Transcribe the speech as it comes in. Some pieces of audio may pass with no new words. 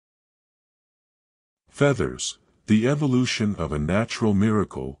Feathers, The Evolution of a Natural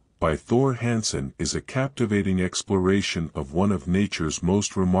Miracle, by Thor Hanson is a captivating exploration of one of nature's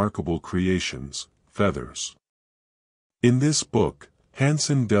most remarkable creations, feathers. In this book,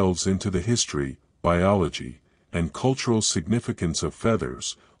 Hanson delves into the history, biology, and cultural significance of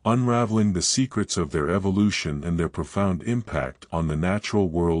feathers, unraveling the secrets of their evolution and their profound impact on the natural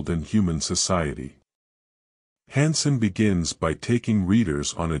world and human society. Hanson begins by taking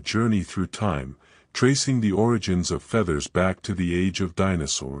readers on a journey through time, tracing the origins of feathers back to the age of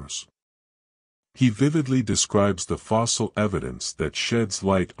dinosaurs. He vividly describes the fossil evidence that sheds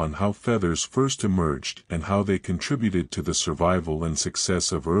light on how feathers first emerged and how they contributed to the survival and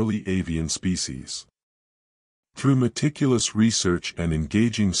success of early avian species. Through meticulous research and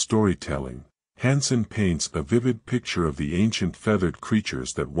engaging storytelling, Hanson paints a vivid picture of the ancient feathered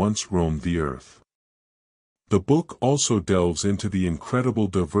creatures that once roamed the earth. The book also delves into the incredible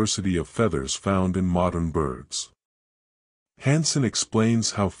diversity of feathers found in modern birds. Hanson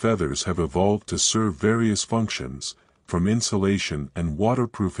explains how feathers have evolved to serve various functions, from insulation and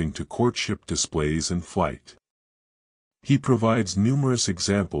waterproofing to courtship displays and flight. He provides numerous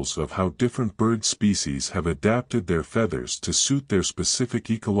examples of how different bird species have adapted their feathers to suit their specific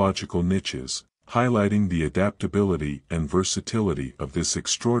ecological niches, highlighting the adaptability and versatility of this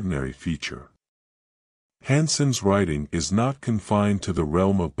extraordinary feature. Hanson's writing is not confined to the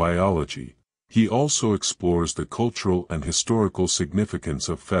realm of biology. He also explores the cultural and historical significance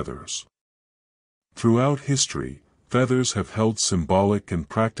of feathers. Throughout history, feathers have held symbolic and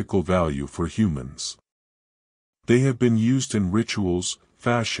practical value for humans. They have been used in rituals,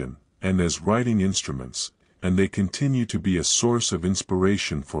 fashion, and as writing instruments, and they continue to be a source of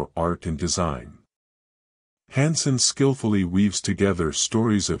inspiration for art and design. Hanson skillfully weaves together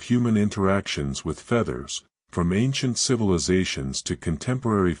stories of human interactions with feathers, from ancient civilizations to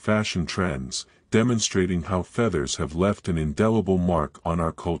contemporary fashion trends, demonstrating how feathers have left an indelible mark on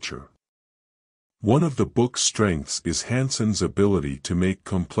our culture. One of the book's strengths is Hanson's ability to make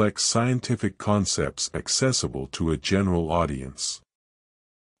complex scientific concepts accessible to a general audience.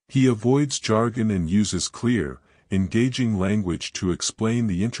 He avoids jargon and uses clear, engaging language to explain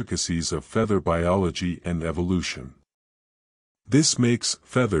the intricacies of feather biology and evolution. This makes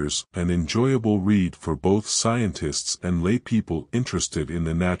Feathers an enjoyable read for both scientists and laypeople interested in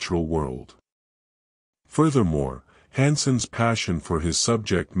the natural world. Furthermore, Hanson's passion for his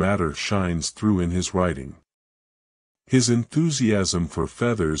subject matter shines through in his writing. His enthusiasm for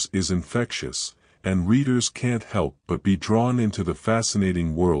feathers is infectious, and readers can't help but be drawn into the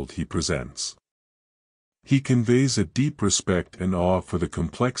fascinating world he presents. He conveys a deep respect and awe for the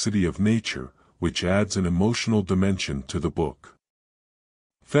complexity of nature, which adds an emotional dimension to the book.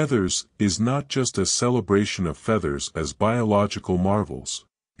 Feathers is not just a celebration of feathers as biological marvels,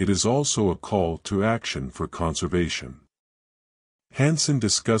 it is also a call to action for conservation. Hanson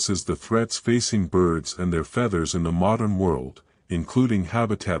discusses the threats facing birds and their feathers in the modern world, including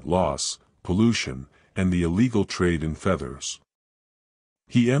habitat loss, pollution, and the illegal trade in feathers.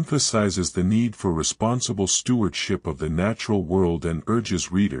 He emphasizes the need for responsible stewardship of the natural world and urges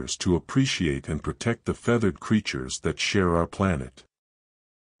readers to appreciate and protect the feathered creatures that share our planet.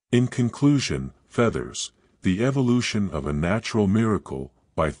 In conclusion, Feathers, The Evolution of a Natural Miracle,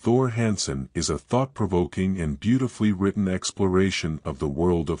 by Thor Hanson is a thought-provoking and beautifully written exploration of the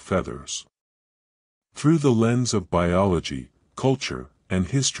world of feathers. Through the lens of biology, culture, and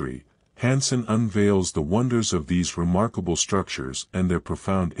history, Hanson unveils the wonders of these remarkable structures and their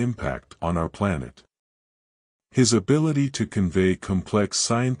profound impact on our planet. His ability to convey complex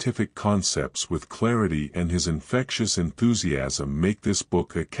scientific concepts with clarity and his infectious enthusiasm make this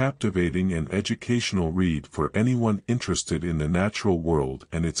book a captivating and educational read for anyone interested in the natural world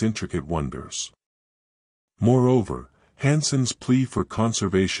and its intricate wonders. Moreover, Hanson's plea for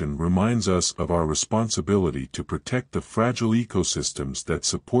conservation reminds us of our responsibility to protect the fragile ecosystems that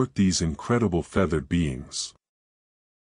support these incredible feathered beings.